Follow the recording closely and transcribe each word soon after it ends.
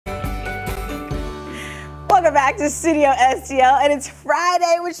Welcome back to Studio STL, and it's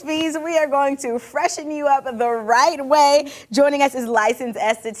Friday, which means we are going to freshen you up the right way. Joining us is licensed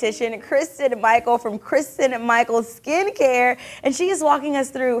esthetician Christen Michel from Christen Michel Skincare, and she is walking us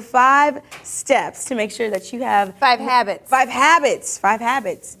through 5 steps to make sure that you have 5 habits. 5 habits. 5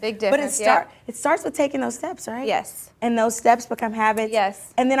 habits. Big difference. But it starts with taking those steps, right? Yes. And those steps become habits.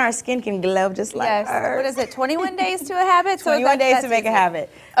 Yes. And then our skin can glow just like ours. What is it? 21 days to a habit. 21 days to make a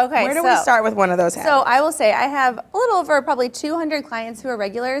habit. Okay. Where do we start with one of those habits? So I will say I have a little over probably 200 clients who are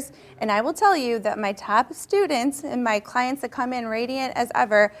regulars, and I will tell you that my top students and my clients that come in radiant as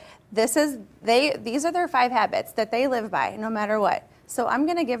ever, these are their 5 habits that they live by no matter what. So I'm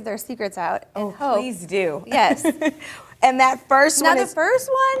going to give their secrets out and hope. Please do. Yes. And that first one Now, the first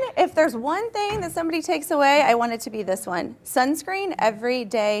one, if there's one thing that somebody takes away, I want it to be this one. Sunscreen every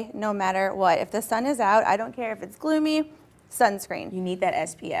day, no matter what. If the sun is out, I don't care if it's gloomy, sunscreen. You need that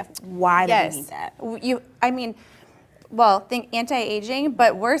SPF. Why do you need that? Well, think anti-aging,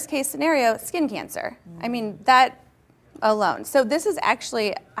 but worst case scenario, skin cancer. I mean, that alone. So this is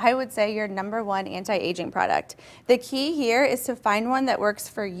actually, I would say, your #1 anti-aging product. The key here is to find one that works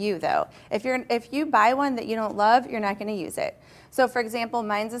for you, though. If you buy one that you don't love, you're not going to use it. So for example,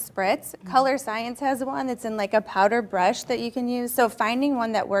 mine's a spritz. Color Science has one that's in like a powder brush that you can use. So finding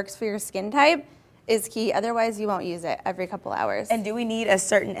one that works for your skin type is key. Otherwise, you won't use it every couple hours. And do we need a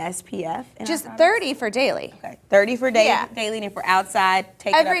certain SPF? Just 30 for daily. Okay, 30 for daily, Yeah. and if we're outside,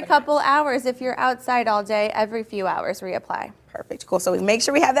 take it up Every couple hours. If you're outside all day, every few hours reapply. Perfect, cool. So we make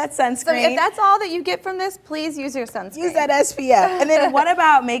sure we have that sunscreen. So if that's all that you get from this, please use your sunscreen. Use that SPF. And then what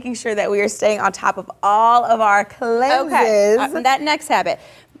about making sure that we are staying on top of all of our cleanses? Okay, that next habit.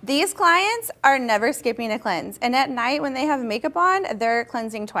 These clients are never skipping a cleanse. And at night when they have makeup on, they're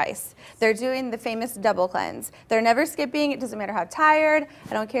cleansing twice. They're doing the famous double cleanse. They're never skipping. It doesn't matter how tired.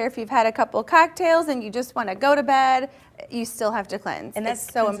 I don't care if you've had a couple cocktails and you just want to go to bed. You still have to cleanse. And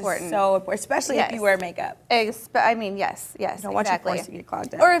that's so important. So important, especially if you wear makeup. I mean, yes, You don't want your pores to get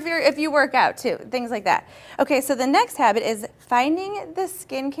clogged up. Or if you work out too, things like that. Okay, so the next habit is finding the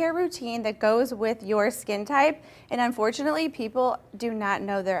skincare routine that goes with your skin type. And unfortunately, people do not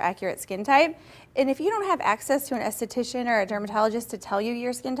know their accurate skin type. And if you don't have access to an esthetician or a dermatologist to tell you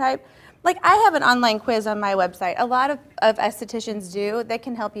your skin type, like I have an online quiz on my website. A lot of estheticians do that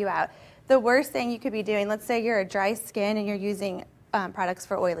can help you out. The worst thing you could be doing, let's say you're a dry skin and you're using products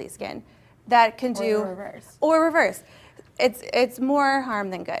for oily skin. That can do or reverse. It's more harm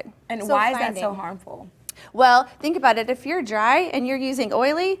than good. And so why is that so harmful? Well, think about it. If you're dry and you're using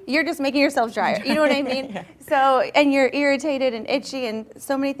oily, you're just making yourself drier. You know what I mean? Yeah. So, and you're irritated and itchy and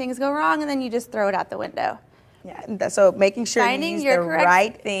so many things go wrong and then you just throw it out the window. Yeah, so making sure you use the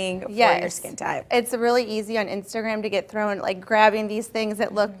right thing for your skin type. It's really easy on Instagram to get thrown, like grabbing these things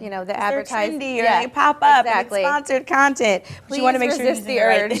that look, the advertised. They're trendy or they pop up exactly. and it's sponsored content. But you want to make sure you use the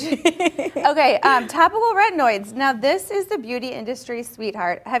urge. Okay, topical retinoids. Now this is the beauty industry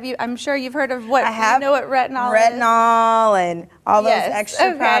sweetheart. I'm sure you've heard of what, you know what retinol is? Retinol and all those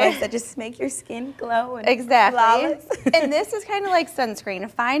extra products that just make your skin glow and flawless. And this is kind of like sunscreen.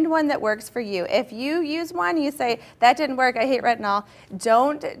 Find one that works for you. If you use one, you say, that didn't work, I hate retinol,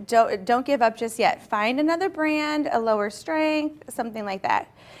 don't give up just yet. Find another brand, a lower strength, something like that.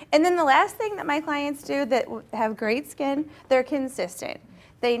 And then the last thing that my clients do that have great skin, they're consistent.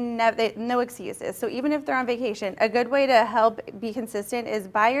 No excuses. So even if they're on vacation, a good way to help be consistent is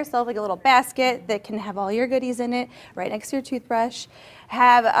buy yourself like a little basket that can have all your goodies in it right next to your toothbrush.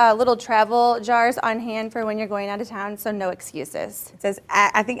 Have little travel jars on hand for when you're going out of town, so no excuses. It says,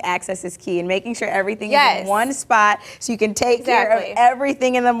 I think access is key and making sure everything is in one spot so you can take care of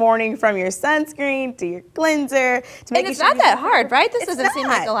everything in the morning from your sunscreen to your cleanser. And it's not that hard, right? This doesn't seem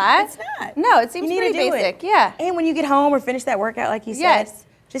like a lot. It's not. No, it seems pretty basic. Yeah. And when you get home or finish that workout, like you said,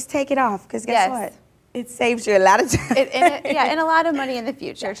 just take it off, because guess what? It saves you a lot of time. And a lot of money in the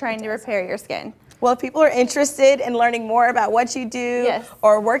future trying to repair your skin. Well, if people are interested in learning more about what you do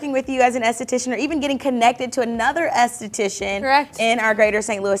or working with you as an esthetician or even getting connected to another esthetician in our greater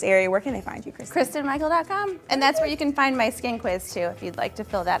St. Louis area, where can they find you, Christen? ChristenMichel.com. And that's where you can find my skin quiz too if you'd like to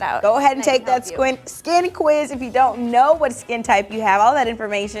fill that out. Go ahead and take that skin quiz. If you don't know what skin type you have, all that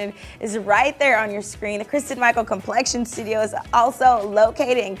information is right there on your screen. The Christen Michel Complexion Studio is also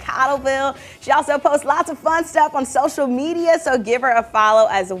located in Cottleville. She also posts lots of fun stuff on social media, so give her a follow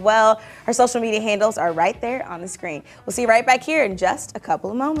as well. Her social media handles are right there on the screen. We'll see you right back here in just a couple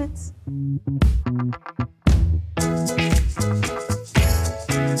of moments.